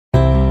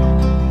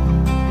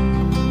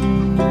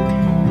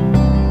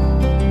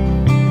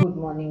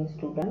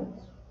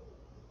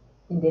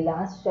In the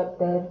last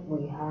chapter,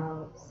 we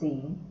have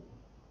seen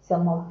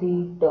some of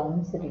the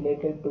terms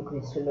related to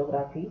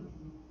crystallography,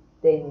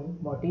 then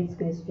what is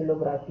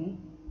crystallography,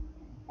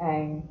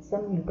 and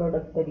some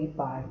introductory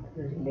part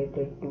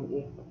related to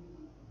it.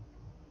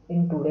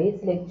 In today's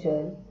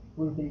lecture,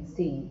 we will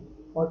see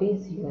what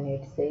is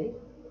unit cell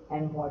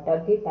and what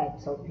are the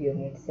types of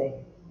unit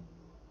cell.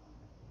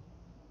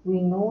 We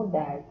know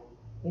that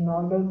in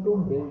order to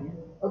build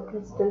a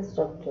crystal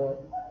structure,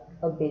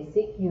 a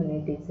basic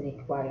unit is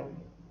required.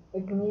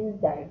 It means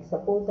that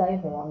suppose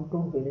I want to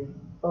build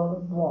a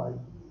wall,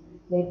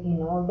 then in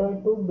order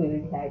to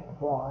build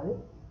that wall,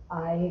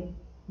 I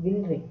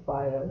will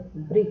require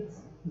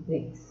bricks.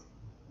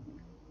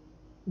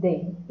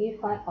 Then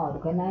if I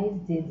organize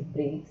these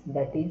bricks,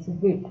 that is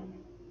width.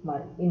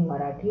 In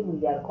Marathi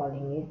we are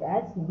calling it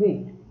as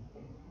width.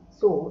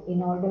 So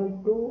in order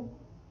to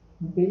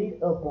build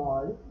a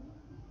wall,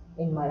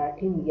 in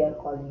Marathi, we are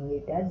calling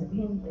it as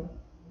bhint.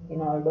 In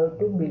order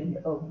to build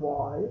a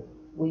wall,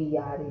 we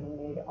are in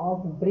need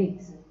of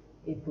bricks.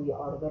 If we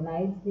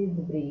organize these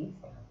bricks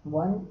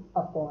one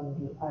upon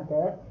the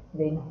other,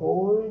 then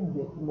whole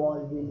wall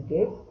will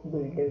get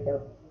built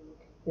up.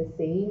 The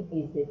same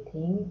is the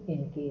thing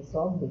in case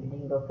of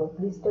building of a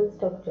crystal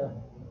structure.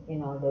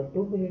 In order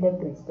to build a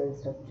crystal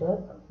structure,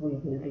 we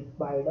will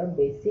require a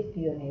basic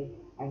unit,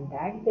 and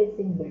that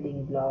basic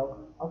building block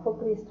of a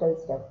crystal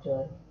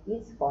structure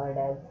is called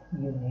as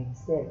unit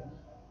cell.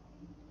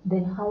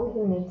 Then how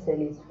unit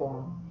cell is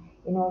formed?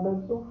 In order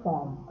to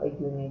form a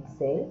unit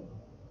cell,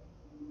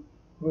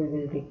 we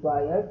will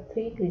require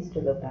three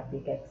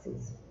crystallographic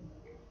axes.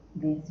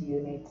 This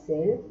unit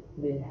cell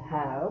will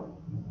have,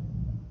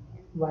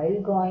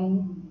 while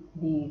drawing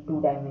the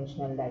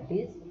two-dimensional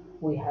lattice,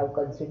 we have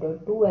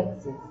considered two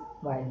axes.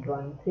 While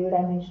drawing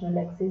three-dimensional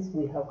axis,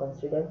 we have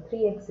considered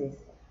three axes,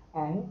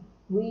 and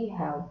we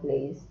have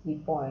placed the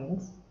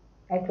points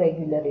at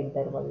regular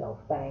interval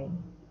of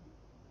time.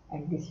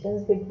 And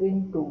distance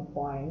between 2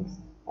 points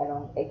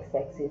along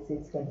x-axis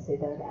is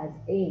considered as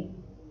A.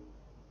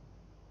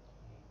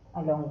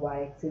 Along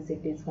y-axis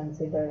it is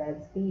considered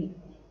as B.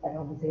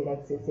 Along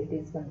z-axis it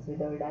is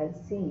considered as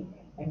C.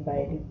 And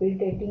by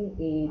repeating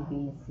A,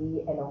 B,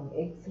 C along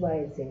x,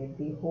 y, z,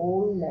 the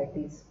whole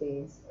lattice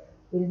space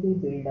will be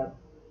built up.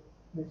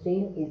 The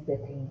same is the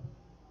thing.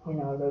 In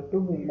order to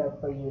build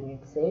up a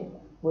unit cell,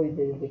 we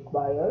will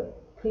require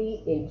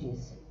three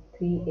edges.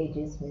 Three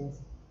edges means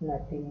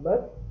nothing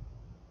but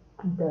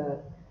the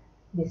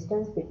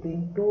distance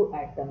between two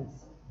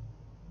atoms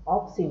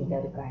of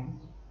similar kind.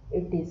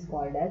 It is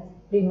called as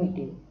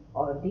primitive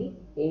or the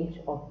edge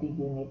of the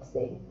unit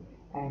cell,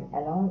 and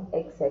along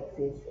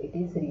x-axis it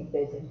is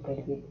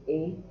represented with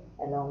A,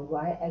 along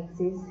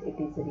y-axis it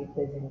is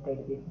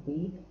represented with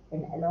B,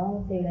 and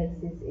along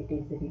z-axis it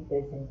is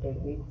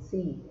represented with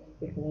C.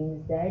 It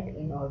means that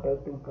in order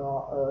to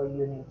draw a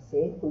unit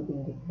cell, we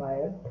will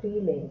require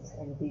three lanes,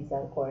 and these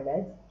are called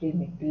as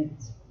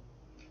primitives.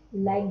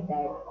 Like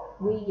that,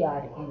 we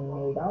are in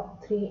need of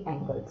three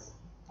angles,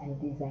 and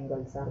these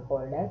angles are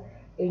called as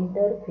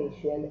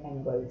interfacial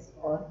angles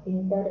or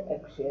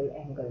interaxial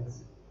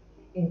angles.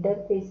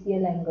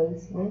 Interfacial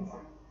angles means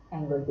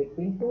angle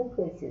between two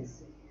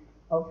faces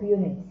of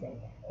unit cell.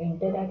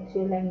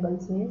 Interaxial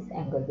angles means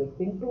angle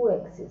between two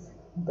axes.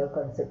 The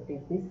concept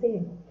is the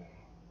same.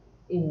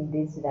 In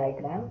this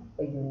diagram,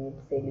 a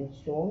unit cell is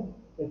shown.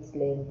 Its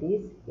length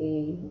is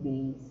A,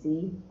 B,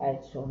 C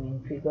as shown in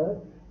figure,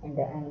 and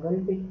the angle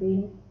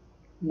between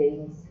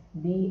lengths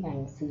B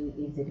and C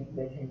is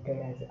represented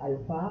as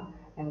alpha.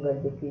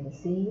 Angle between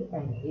C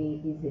and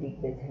A is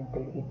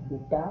represented with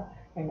beta,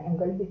 and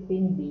angle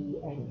between B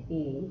and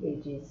A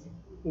edges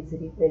is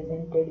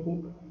represented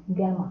with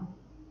gamma.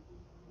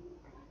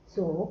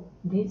 So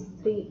these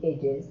three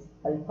edges,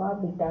 alpha,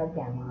 beta,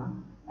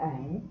 gamma,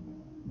 and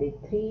the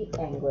three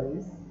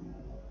angles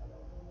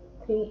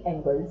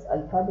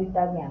alpha,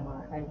 beta,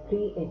 gamma, and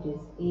three edges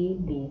A,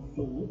 B,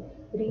 C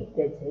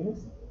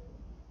represents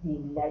the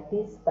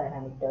lattice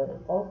parameter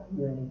of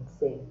unit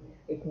cell.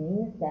 It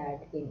means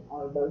that in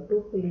order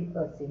to build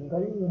a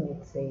single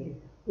unit cell,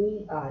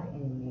 we are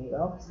in need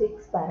of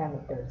 6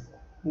 parameters.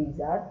 These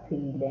are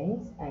 3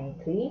 lengths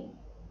and 3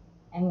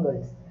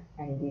 angles,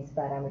 and these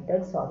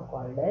parameters are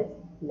called as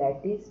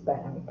lattice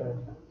parameters.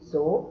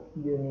 So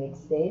unit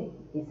cell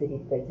is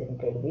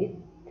represented with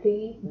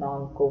 3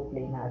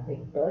 non-coplanar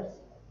vectors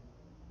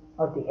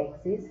or the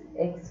axis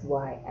x,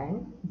 y,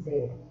 and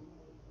z,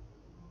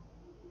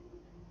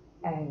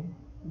 and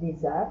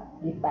these are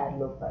the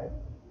parallel,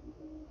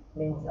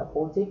 means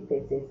opposite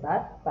faces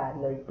are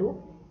parallel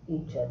to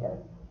each other,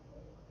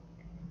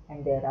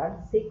 and there are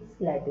 6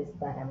 lattice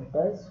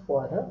parameters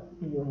for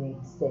a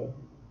unit cell.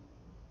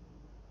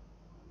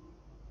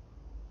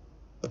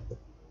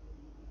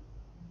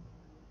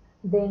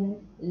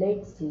 Then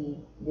let's see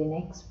the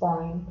next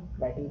point,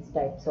 that is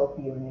types of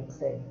unit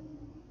cell.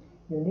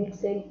 Unit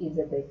cell is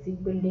a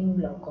basic building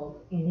block of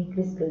any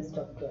crystal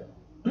structure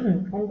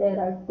and there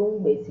are two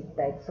basic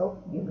types of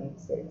unit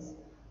cells.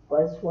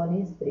 First one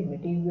is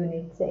primitive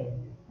unit cell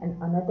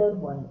and another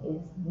one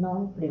is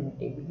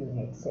non-primitive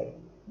unit cell.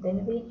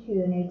 Then which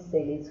unit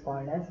cell is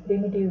called as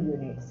primitive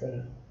unit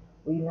cell?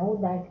 We know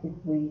that if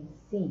we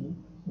see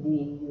the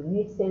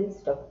unit cell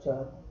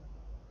structure,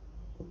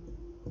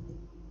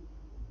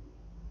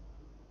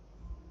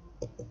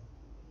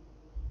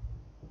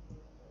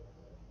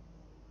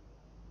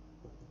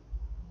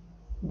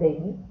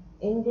 then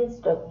in this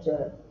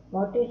structure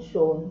what is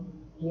shown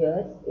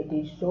here, it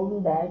is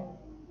shown that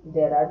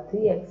there are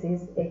three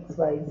axes x,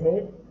 y,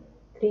 z,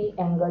 three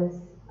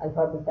angles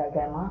alpha, beta,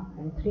 gamma,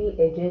 and three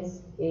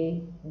edges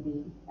a,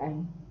 b,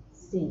 and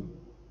c.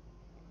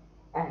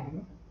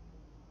 And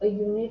a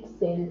unit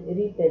cell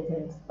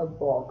represents a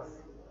box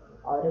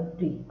or a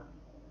brick.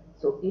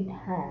 So it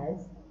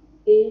has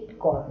 8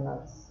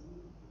 corners,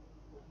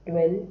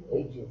 12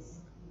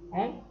 edges,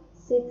 and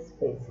 6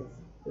 faces.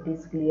 It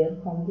is clear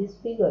from this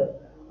figure.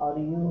 Or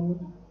you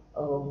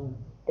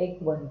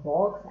take one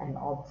box and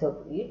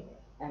observe it,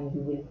 and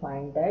you will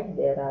find that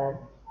there are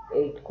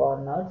 8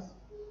 corners,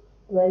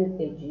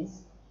 12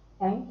 edges,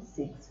 and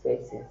 6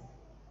 faces.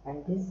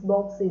 And this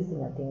box is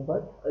nothing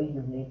but a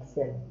unit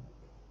cell.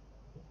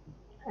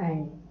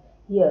 And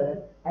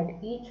here at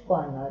each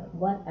corner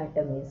one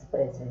atom is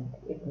present.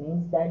 It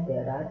means that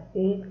there are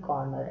 8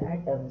 corner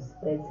atoms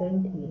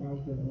present in a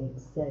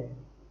unit cell.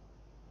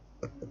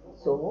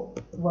 So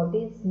what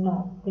is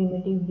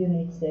primitive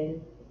unit cell?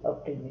 A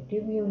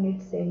primitive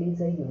unit cell is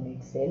a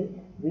unit cell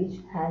which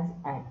has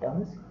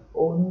atoms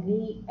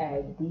only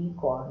at the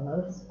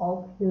corners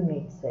of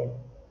unit cell.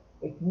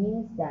 It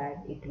means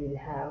that it will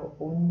have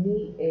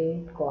only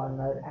 8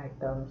 corner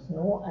atoms,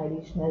 no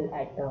additional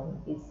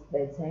atom is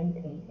present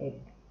in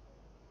it,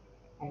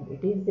 and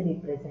it is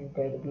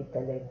represented with the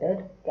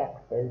letter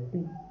capital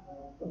P.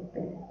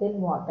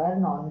 Then what are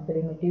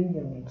non-primitive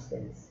unit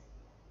cells?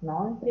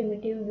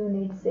 Non-primitive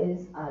unit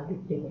cells are the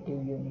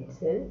primitive unit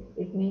cell.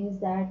 It means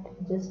that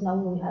just now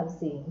we have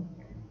seen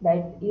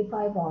that if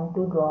I want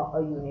to draw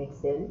a unit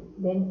cell,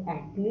 then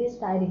at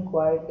least I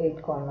require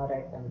 8 corner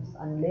atoms.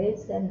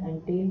 Unless and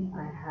until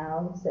I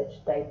have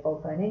such type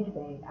of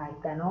arrangement, I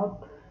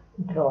cannot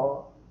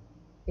draw.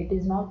 It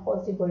is not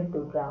possible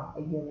to draw a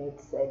unit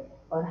cell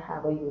or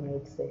have a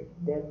unit cell.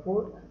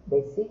 Therefore,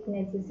 basic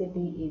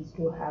necessity is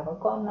to have a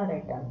corner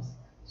atoms.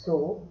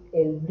 So,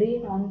 every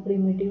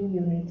non-primitive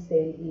unit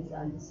cell is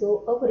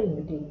also a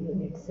primitive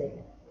unit cell.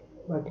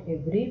 But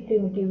every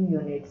primitive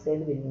unit cell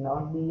will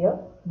not be a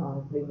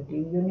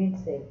non-primitive unit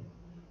cell.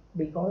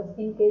 Because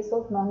in case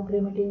of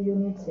non-primitive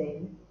unit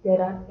cell,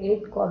 there are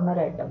 8 corner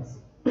atoms.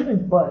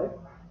 But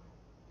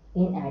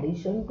in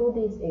addition to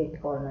these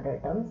 8 corner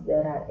atoms,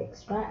 there are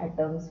extra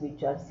atoms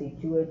which are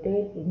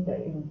situated in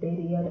the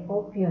interior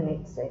of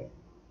unit cell.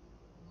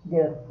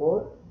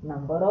 Therefore,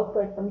 number of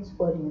atoms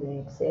per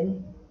unit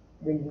cell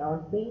will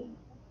not be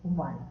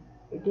 1.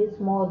 It is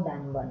more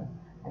than 1.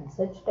 And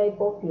such type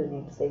of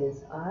unit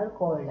cells are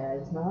called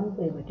as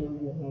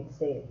non-primitive unit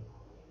cell.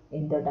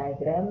 In the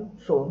diagram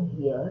shown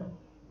here,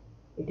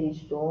 it is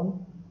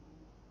shown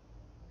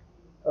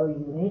a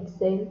unit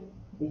cell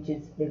which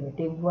is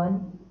primitive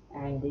one,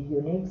 and the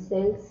unit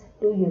cells,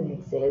 two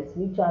unit cells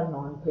which are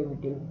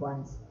non-primitive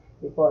ones,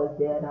 because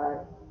there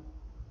are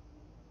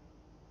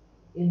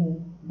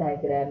in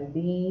diagram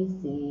B,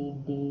 C,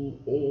 D,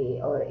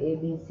 A or A,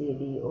 B, C,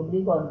 D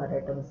only corner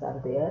atoms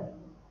are there,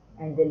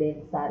 and the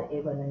lengths are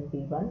A1 and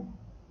B1,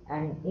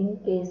 and in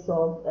case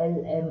of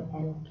L, M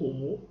and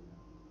K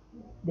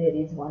there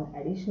is one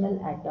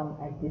additional atom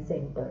at the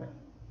center.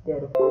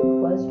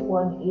 Therefore, first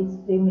one is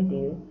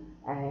primitive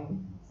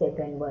and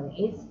second one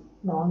is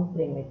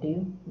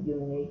non-primitive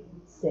unit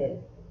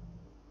cell.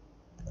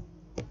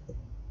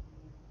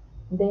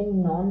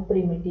 Then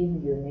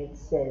non-primitive unit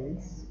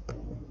cells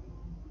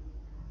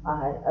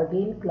are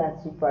again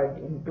classified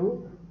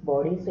into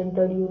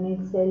body-centered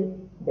unit cell,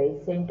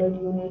 base-centered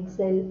unit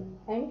cell,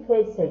 and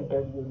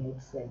face-centered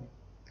unit cell.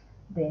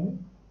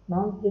 Then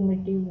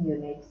non-primitive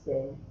unit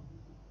cell,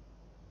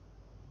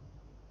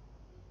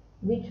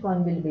 which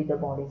one will be the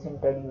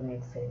body-centered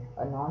unit cell?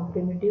 A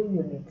non-primitive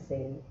unit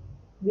cell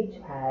which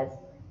has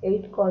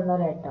 8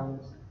 corner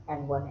atoms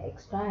and one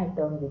extra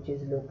atom which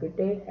is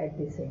located at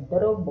the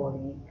center of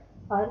body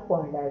are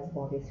called as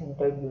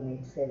body-centered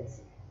unit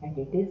cells, and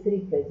it is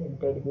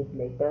represented with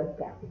letter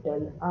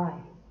capital I.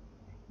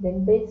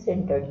 Then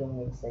base-centered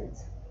unit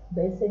cells.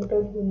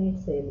 Base-centered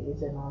unit cell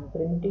is a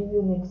non-primitive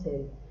unit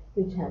cell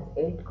which has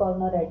 8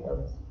 corner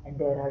atoms, and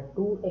there are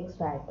 2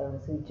 extra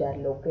atoms which are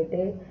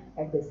located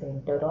at the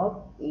center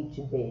of each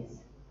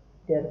base.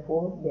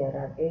 Therefore, there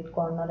are 8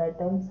 corner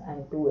atoms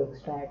and 2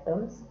 extra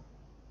atoms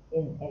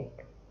in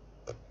it.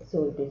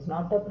 So it is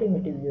not a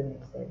primitive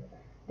unit cell.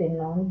 The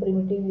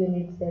non-primitive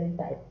unit cell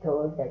type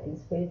third, that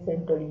is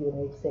face-centered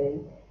unit cell.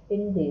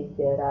 In this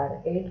there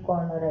are 8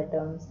 corner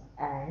atoms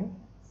and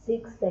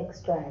 6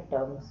 extra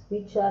atoms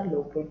which are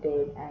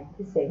located at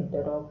the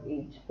center of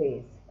each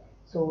face.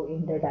 So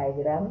in the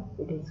diagram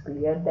it is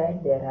clear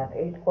that there are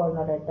 8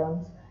 corner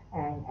atoms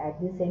and at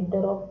the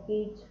center of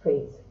each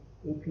face.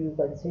 If you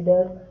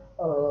consider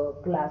a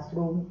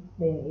classroom,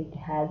 then it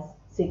has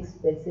 6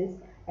 faces.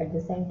 At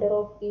the center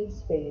of each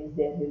face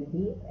there will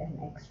be an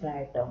extra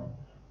atom.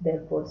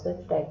 Therefore,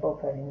 such type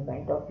of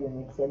arrangement of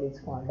unit cell is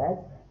called as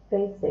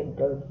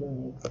face-centered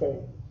unit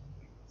cell.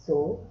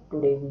 So,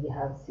 today we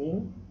have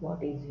seen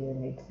what is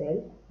unit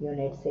cell.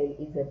 Unit cell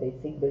is a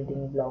basic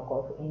building block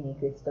of any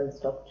crystal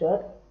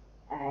structure,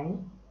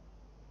 and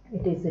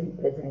it is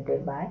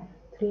represented by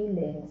three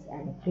lanes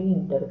and three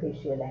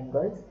interfacial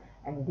angles,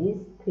 and these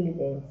three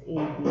lanes A,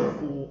 B,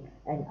 C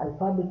and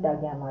alpha, beta,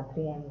 gamma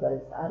three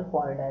angles are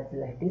called as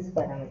lattice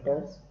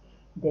parameters.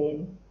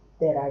 Then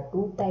there are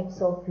two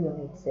types of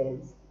unit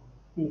cells.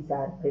 These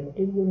are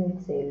primitive unit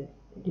cell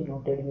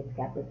denoted with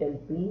capital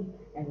P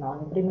and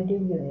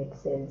non-primitive unit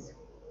cells.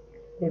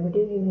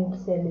 Primitive unit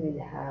cell will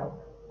have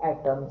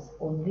atoms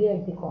only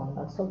at the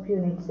corners of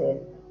unit cell.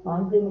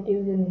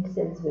 Non-primitive unit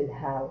cells will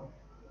have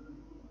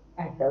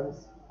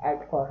atoms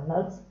at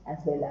corners as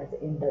well as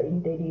in the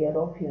interior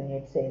of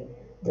unit cell.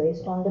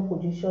 Based on the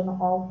position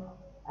of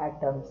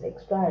atoms,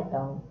 extra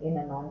atom in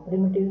a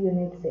non-primitive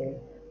unit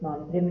cell,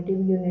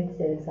 non-primitive unit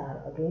cells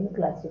are again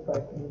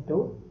classified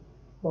into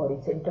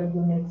body-centered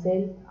unit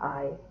cell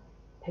I,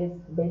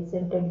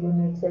 base-centered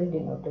unit cell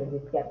denoted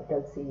with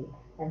capital C,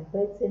 and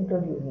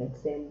face-centered unit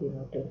cell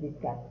denoted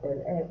with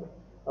capital F.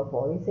 A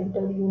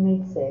body-centered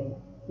unit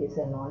cell is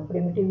a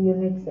non-primitive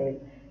unit cell.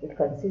 It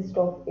consists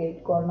of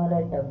 8 corner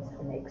atoms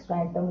and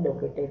extra atom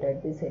located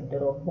at the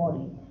center of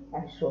body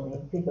as shown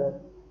in figure.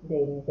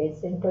 Then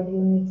base-centered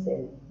unit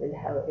cell will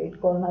have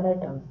 8 corner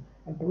atoms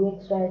and 2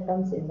 extra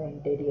atoms in the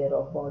interior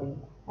of body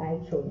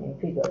as shown in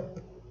figure.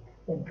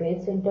 The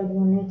face-centered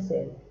unit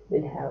cell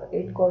will have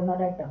 8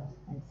 corner atoms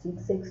and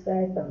 6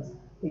 extra atoms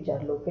which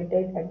are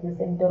located at the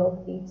center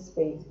of each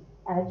space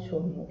as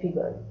shown in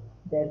figure.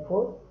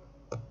 Therefore,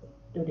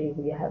 today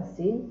we have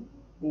seen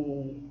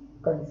the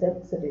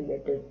concepts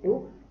related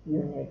to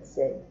unit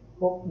cell.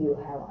 Hope you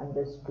have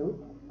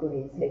understood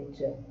today's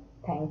lecture.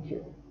 Thank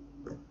you.